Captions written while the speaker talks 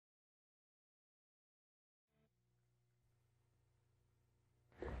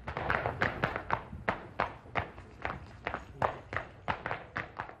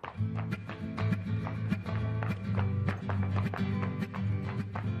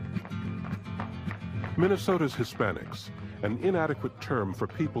Minnesota's Hispanics, an inadequate term for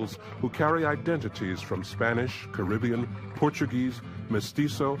peoples who carry identities from Spanish, Caribbean, Portuguese,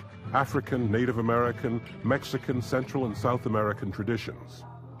 Mestizo, African, Native American, Mexican, Central and South American traditions.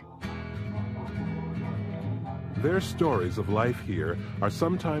 Their stories of life here are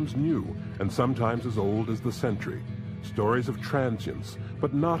sometimes new and sometimes as old as the century. Stories of transience,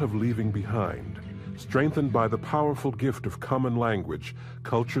 but not of leaving behind. Strengthened by the powerful gift of common language,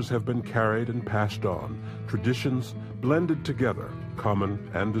 cultures have been carried and passed on, traditions blended together, common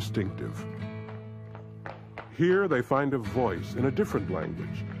and distinctive. Here they find a voice in a different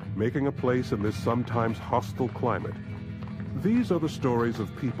language, making a place in this sometimes hostile climate. These are the stories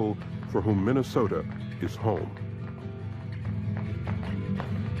of people for whom Minnesota is home.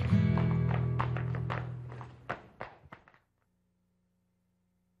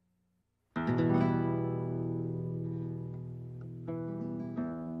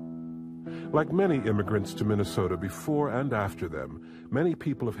 Like many immigrants to Minnesota before and after them, many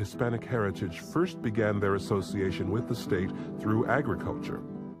people of Hispanic heritage first began their association with the state through agriculture.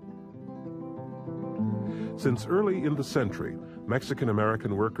 Since early in the century,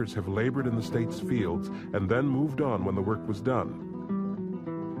 Mexican-American workers have labored in the state's fields and then moved on when the work was done.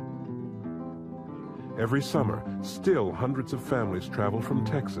 Every summer, still hundreds of families travel from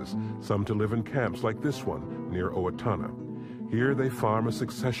Texas, some to live in camps like this one near Owatonna. Here they farm a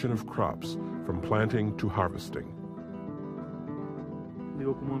succession of crops, from planting to harvesting.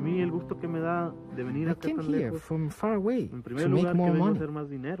 I came here from far away to make more money.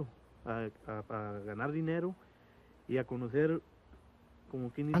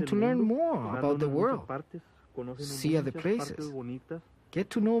 And to learn more about the world, see other places, get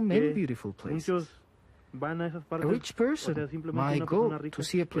to know many beautiful places. A rich person might go to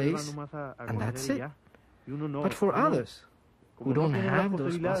see a place and that's it. But for others who don't have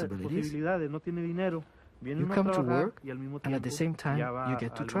those possibilities, you come to work and at the same time you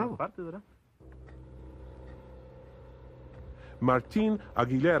get to travel. Martin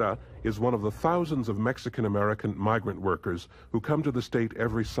Aguilera is one of the thousands of Mexican-American migrant workers who come to the state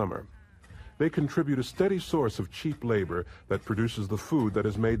every summer. They contribute a steady source of cheap labor that produces the food that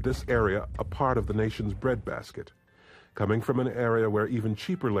has made this area a part of the nation's breadbasket. Coming from an area where even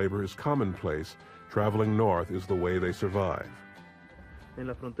cheaper labor is commonplace, traveling north is the way they survive. I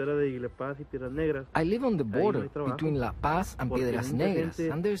live on the border between La Paz and Piedras Negras,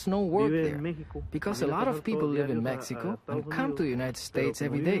 and there's no work there, because a lot of people live in Mexico and come to the United States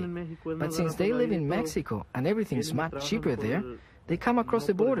every day. But since they live in Mexico and everything is much cheaper there, they come across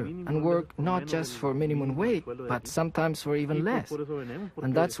the border and work not just for minimum wage, but sometimes for even less.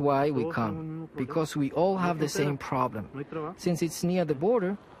 And that's why we come, because we all have the same problem. Since it's near the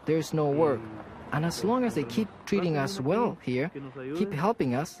border, there's no work. And as long as they keep treating us well here, keep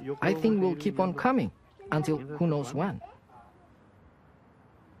helping us, I think we'll keep on coming, until who knows when.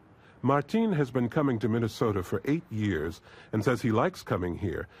 Martin has been coming to Minnesota for 8 years and says he likes coming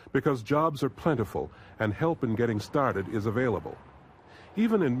here because jobs are plentiful and help in getting started is available.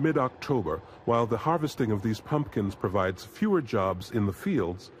 Even in mid-October, while the harvesting of these pumpkins provides fewer jobs in the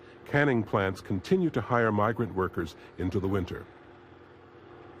fields, canning plants continue to hire migrant workers into the winter.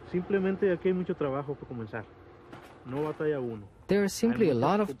 There are simply a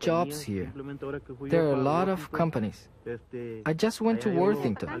lot of jobs here. There are a lot of companies. I just went to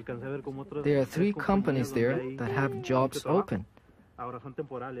Worthington. There are 3 companies there that have jobs open.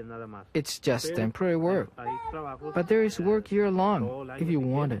 It's just temporary work. But there is work year-long if you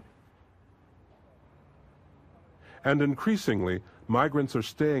want it. And increasingly, migrants are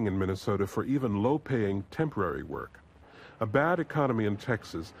staying in Minnesota for even low-paying temporary work. A bad economy in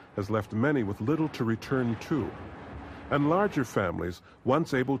Texas has left many with little to return to. And larger families,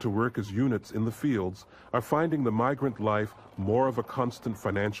 once able to work as units in the fields, are finding the migrant life more of a constant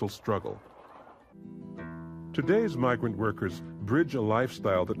financial struggle. Today's migrant workers bridge a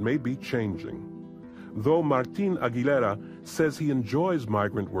lifestyle that may be changing. Though Martin Aguilera says he enjoys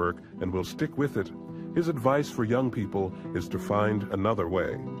migrant work and will stick with it, his advice for young people is to find another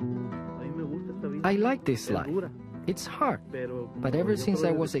way. I like this life. It's hard, but ever since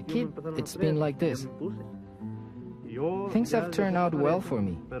I was a kid, it's been like this. Things have turned out well for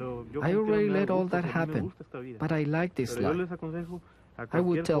me. I already let all that happen, but I like this life. I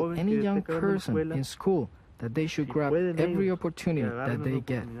would tell any young person in school that they should grab every opportunity that they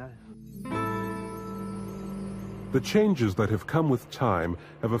get. The changes that have come with time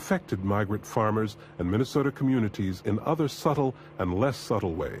have affected migrant farmers and Minnesota communities in other subtle and less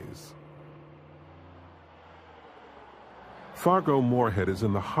subtle ways. Fargo-Moorhead is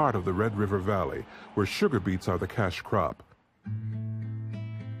in the heart of the Red River Valley, where sugar beets are the cash crop.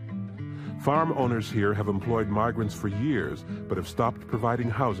 Farm owners here have employed migrants for years, but have stopped providing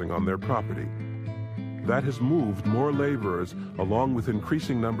housing on their property. That has moved more laborers, along with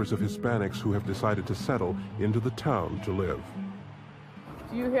increasing numbers of Hispanics who have decided to settle into the town to live.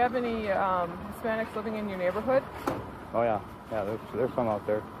 Do you have any Hispanics living in your neighborhood? Oh yeah, there's some out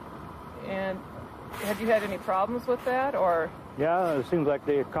there. And have you had any problems with that, or? Yeah, it seems like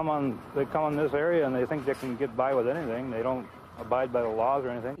they come on this area and they think they can get by with anything. They don't abide by the laws or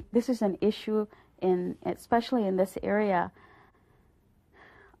anything. This is an issue especially in this area.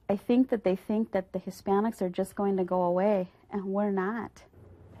 I think that they think that the Hispanics are just going to go away, and we're not.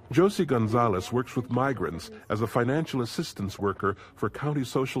 Josie Gonzalez works with migrants as a financial assistance worker for County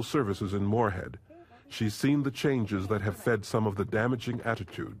Social Services in Moorhead. She's seen the changes that have fed some of the damaging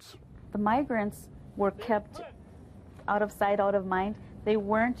attitudes. The migrants were kept out of sight, out of mind. They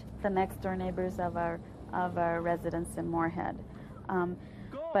weren't the next-door neighbors of our residents in Moorhead.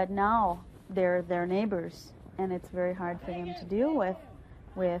 But now they're their neighbors, and it's very hard for them to deal with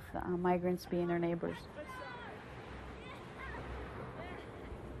migrants being their neighbors.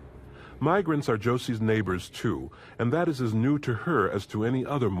 Migrants are Josie's neighbors too, and that is as new to her as to any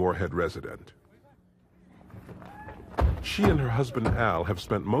other Moorhead resident. She and her husband Al have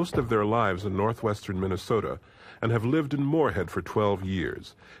spent most of their lives in northwestern Minnesota and have lived in Moorhead for 12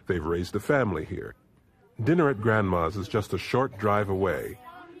 years. They've raised a family here. Dinner at Grandma's is just a short drive away.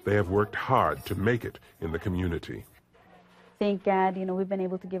 They have worked hard to make it in the community. Thank God, we've been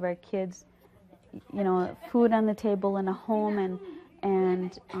able to give our kids, food on the table and a home,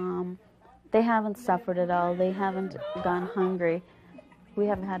 and they haven't suffered at all. They haven't gone hungry. We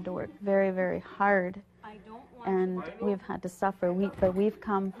haven't had to work very, very hard, and we've had to suffer. But we've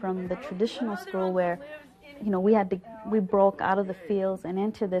come from the traditional school where, we broke out of the fields and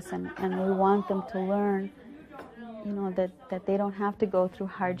into this, and we want them to learn, that they don't have to go through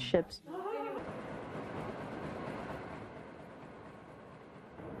hardships.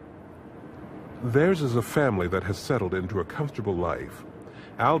 Theirs is a family that has settled into a comfortable life.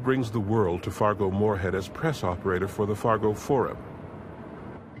 Al brings the world to Fargo-Moorhead as press operator for the Fargo Forum.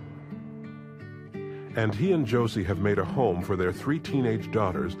 And he and Josie have made a home for their 3 teenage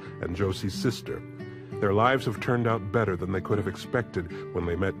daughters and Josie's sister. Their lives have turned out better than they could have expected when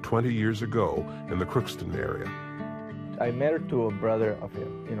they met 20 years ago in the Crookston area. I met her to a brother of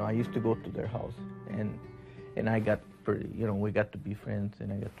him. I used to go to their house, and I got we got to be friends,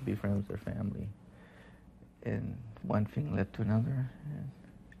 and I got to be friends with their family. And one thing led to another.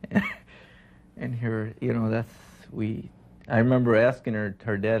 And here, I remember asking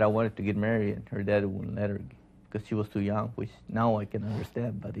her dad, I wanted to get married, and her dad wouldn't let her because she was too young, which now I can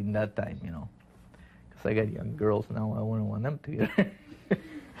understand, but in that time, because I got young girls now, I wouldn't want them to get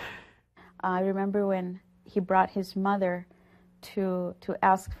I remember when he brought his mother to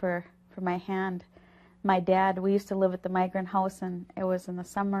ask for my hand. My dad, we used to live at the Migrant house, and it was in the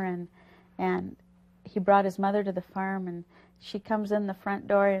summer, and he brought his mother to the farm, and she comes in the front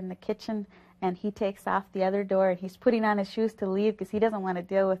door in the kitchen, and he takes off the other door, and he's putting on his shoes to leave because he doesn't want to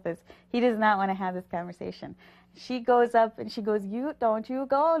deal with this. He does not want to have this conversation. She goes up and she goes, don't you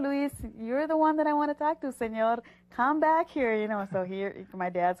go, Luis. You're the one that I want to talk to, senor. Come back here, So here, my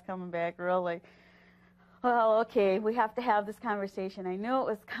dad's coming back real like, well, okay, we have to have this conversation. I knew it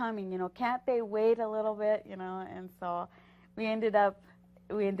was coming, Can't they wait a little bit, And so we ended up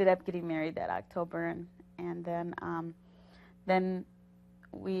getting married that October, and then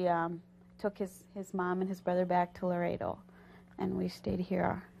we took his mom and his brother back to Laredo, and we stayed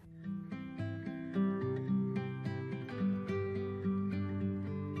here.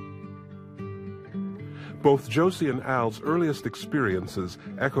 Both Josie and Al's earliest experiences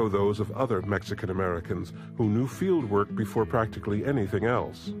echo those of other Mexican Americans who knew field work before practically anything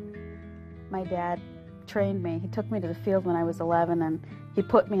else. My dad trained me. He took me to the field when I was 11, and he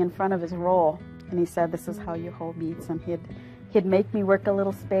put me in front of his roll, and he said, this is how you hoe beets, and he'd make me work a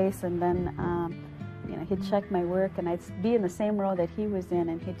little space, and then he'd check my work, and I'd be in the same row that he was in,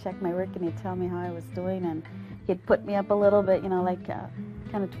 and he'd check my work, and he'd tell me how I was doing, and he'd put me up a little bit,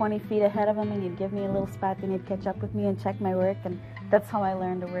 kind of 20 feet ahead of him, and he'd give me a little spot, then he'd catch up with me and check my work, and that's how I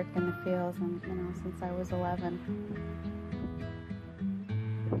learned to work in the fields, and since I was 11.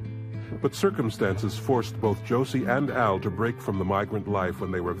 But circumstances forced both Josie and Al to break from the migrant life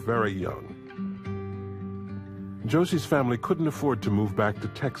when they were very young. Josie's family couldn't afford to move back to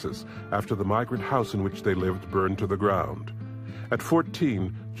Texas after the migrant house in which they lived burned to the ground. At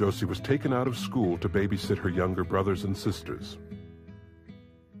 14, Josie was taken out of school to babysit her younger brothers and sisters.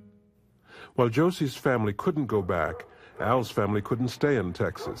 While Josie's family couldn't go back, Al's family couldn't stay in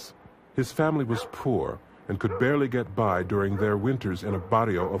Texas. His family was poor, and could barely get by during their winters in a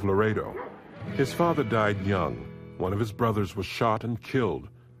barrio of Laredo. His father died young. One of his brothers was shot and killed.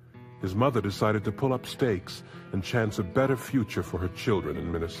 His mother decided to pull up stakes and chance a better future for her children in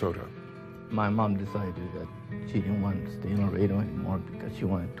Minnesota. My mom decided that she didn't want to stay in Laredo anymore because she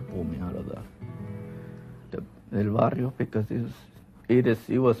wanted to pull me out of the barrio because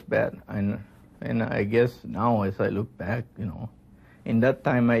it was bad. And I guess now as I look back, you know, in that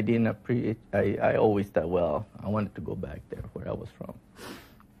time I didn't appreciate, I always thought, well, I wanted to go back there where I was from.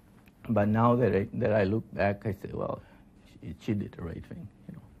 But now that I look back, I say, well, she did the right thing,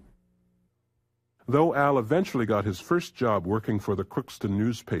 you know. Though Al eventually got his first job working for the Crookston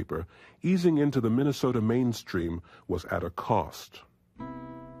newspaper, easing into the Minnesota mainstream was at a cost.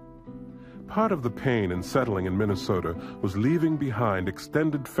 Part of the pain in settling in Minnesota was leaving behind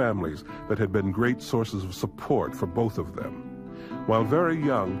extended families that had been great sources of support for both of them. While very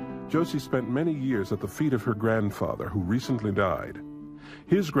young, Josie spent many years at the feet of her grandfather, who recently died.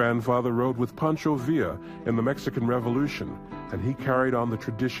 His grandfather rode with Pancho Villa in the Mexican Revolution, and he carried on the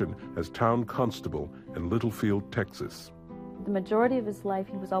tradition as town constable in Littlefield, Texas. The majority of his life,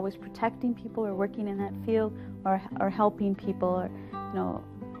 he was always protecting people or working in that field or helping people, or, you know,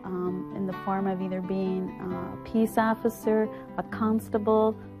 in the form of either being a peace officer, a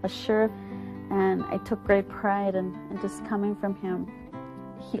constable, a sheriff, and I took great pride in just coming from him.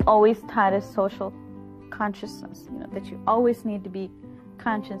 He always taught us social consciousness, you know, that you always need to be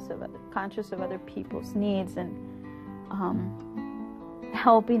conscious of other people's needs and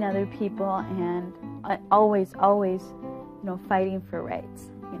helping other people, and always, you know, fighting for rights,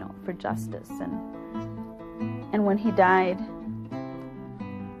 you know, for justice. And when he died,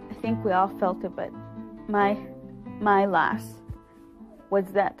 I think we all felt it, but my loss was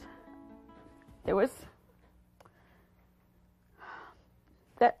that there was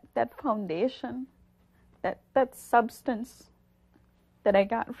that foundation, that substance that I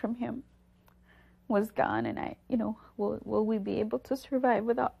got from him was gone, and I, you know, will we be able to survive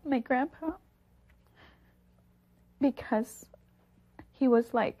without my grandpa? Because he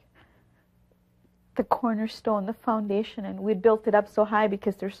was like the cornerstone, the foundation, and we built it up so high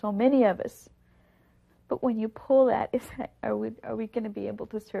because there's so many of us. But when you pull that, are we going to be able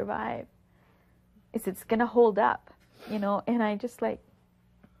to survive? Is it going to hold up? You know, and I just like,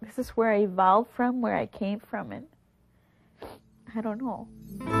 this is where I evolved from, where I came from, and I don't know.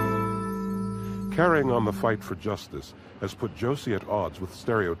 Carrying on the fight for justice has put Josie at odds with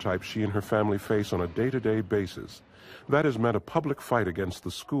stereotypes she and her family face on a day-to-day basis. That has meant a public fight against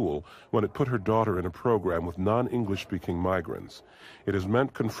the school when it put her daughter in a program with non-English-speaking migrants. It has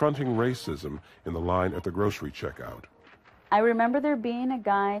meant confronting racism in the line at the grocery checkout. I remember there being a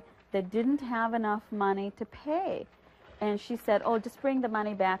guy that didn't have enough money to pay. And she said, oh, just bring the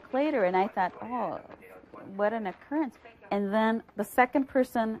money back later. And I thought, oh, what an occurrence. And then the second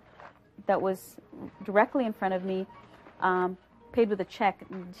person that was directly in front of me paid with a check.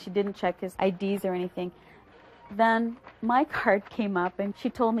 She didn't check his IDs or anything. Then my card came up, and she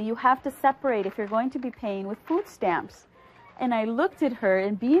told me, you have to separate if you're going to be paying with food stamps. And I looked at her,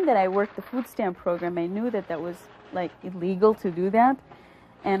 and being that I worked the food stamp program, I knew that that was like illegal to do that.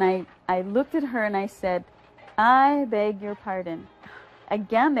 And I looked at her and I said, I beg your pardon.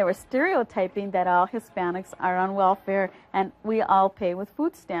 Again, they were stereotyping that all Hispanics are on welfare and we all pay with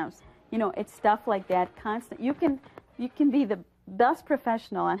food stamps. You know, it's stuff like that constant. You can be the best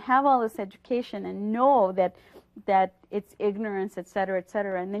professional and have all this education and know that it's ignorance, et cetera,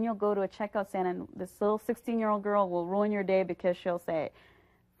 and then you'll go to a checkout stand and this little 16-year-old girl will ruin your day because she'll say,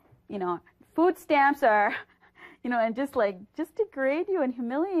 you know, food stamps are, you know, and just degrade you and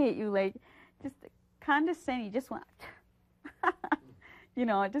humiliate you, like just condescending. You just want, you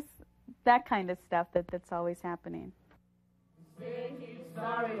know, just that kind of stuff that's always happening. Say he's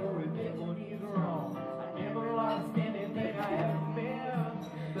sorry or admit when he's wrong. I never understand anything I haven't been,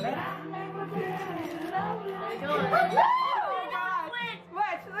 but I never been lovely.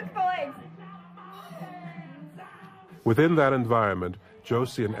 Look at the legs. Within that environment,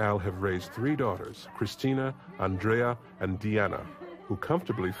 Josie and Al have raised 3 daughters, Christina, Andrea, and Deanna, who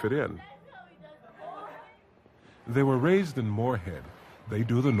comfortably fit in. They were raised in Moorhead. They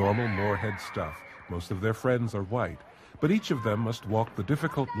do the normal Moorhead stuff. Most of their friends are white, but each of them must walk the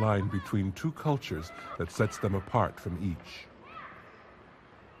difficult line between 2 cultures that sets them apart from each.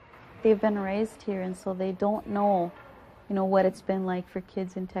 They've been raised here, and so they don't know, you know, what it's been like for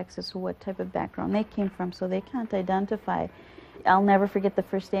kids in Texas or what type of background they came from, so they can't identify. I'll never forget the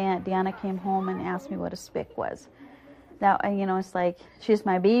first day Aunt Deanna came home and asked me what a spick was. Now, you know, it's like, she's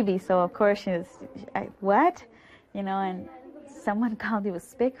my baby, so of course she was, what? You know, and someone called you a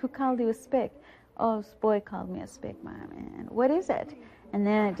spick? Who called you a spick? oh, this boy called me a spick mom, and what is it? And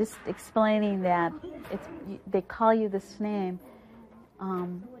then just explaining that they call you this name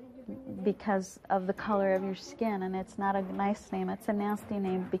because of the color of your skin, and it's not a nice name. It's a nasty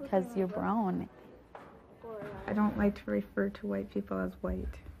name because you're brown. I don't like to refer to white people as white.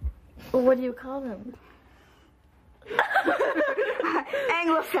 Well, what do you call them?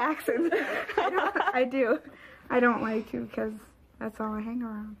 Anglo-Saxons. I do. I don't like to because that's all I hang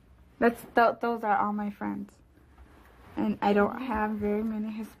around. Those are all my friends. And I don't have very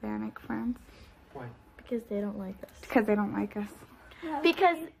many Hispanic friends. Why? Because they don't like us. Because they don't like us.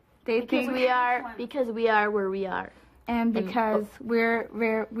 Because we are where we are. And because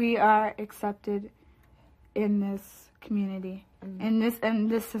we are accepted in this community, in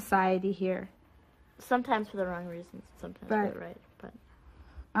this society here. Sometimes for the wrong reasons, sometimes for the right. But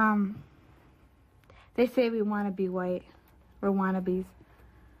they say we want to be white. We're wannabes.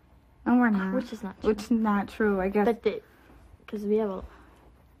 And we're not. Which is not true. Which is not true, I guess. But because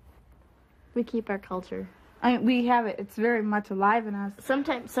we keep our culture. I mean, we have it. It's very much alive in us.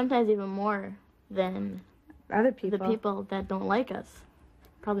 Sometimes even more than other people. The people that don't like us.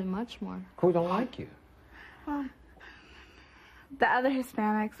 Probably much more. Who don't like you? The other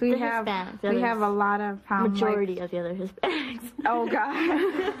Hispanics. We have a lot of majority of the other Hispanics. Oh God.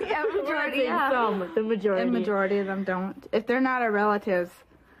 Yeah, majority. Yeah. The majority. The majority of them don't. If they're not our relatives,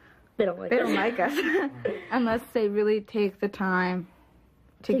 they don't like us. Unless they really take the time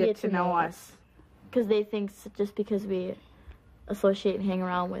to get to know us. Because they think just because we associate and hang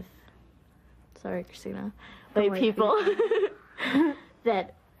around with, sorry Christina, white people,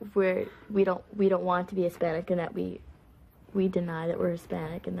 that we don't want to be Hispanic, and that we deny that we're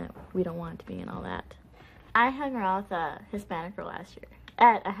Hispanic and that we don't want to be, and all that. I hung around with a Hispanic girl last year.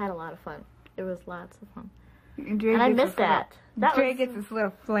 I had a lot of fun. It was lots of fun. And I missed that. Dre gets this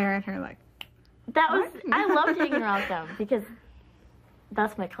little flare in her, like. I loved hanging around with them because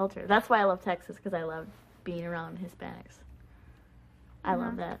that's my culture. That's why I love Texas, because I love being around Hispanics. I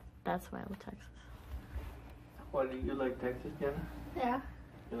love that. That's why I love Texas. What, do you like Texas, Jenna? Yeah.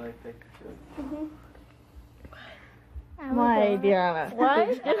 You like Texas too? Mm-hmm. Why, Diana?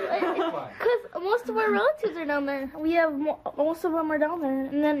 Why? Because most of our relatives are down there. We have most of them are down there,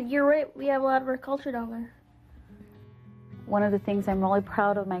 and then you're right. We have a lot of our culture down there. One of the things I'm really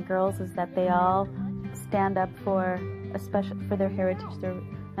proud of my girls is that they all stand up especially for their heritage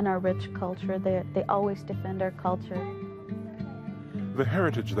and our rich culture. They always defend our culture. The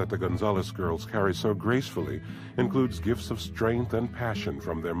heritage that the Gonzalez girls carry so gracefully includes gifts of strength and passion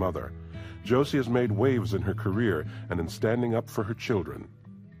from their mother. Josie has made waves in her career and in standing up for her children.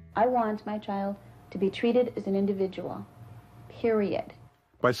 I want my child to be treated as an individual, period.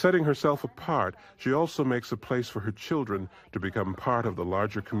 By setting herself apart, she also makes a place for her children to become part of the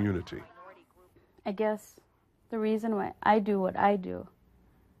larger community. I guess the reason why I do what I do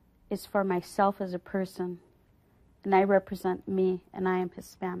is for myself as a person, and I represent me, and I am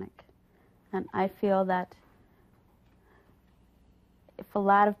Hispanic. And I feel that if a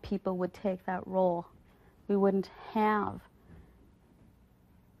lot of people would take that role, we wouldn't have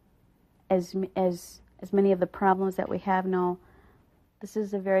as many of the problems that we have now. This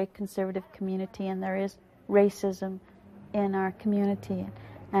is a very conservative community, and there is racism in our community,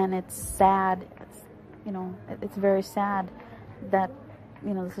 and it's sad. It's very sad that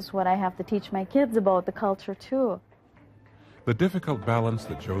this is what I have to teach my kids about the culture too. The difficult balance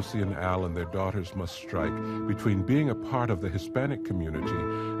that Josie and Al and their daughters must strike between being a part of the Hispanic community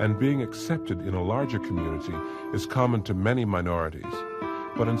and being accepted in a larger community is common to many minorities.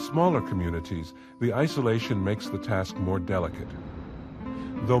 But in smaller communities, the isolation makes the task more delicate.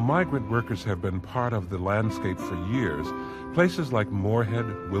 Though migrant workers have been part of the landscape for years, places like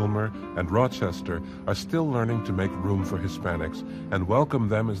Moorhead, Wilmer, and Rochester are still learning to make room for Hispanics and welcome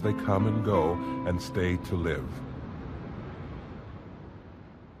them as they come and go and stay to live.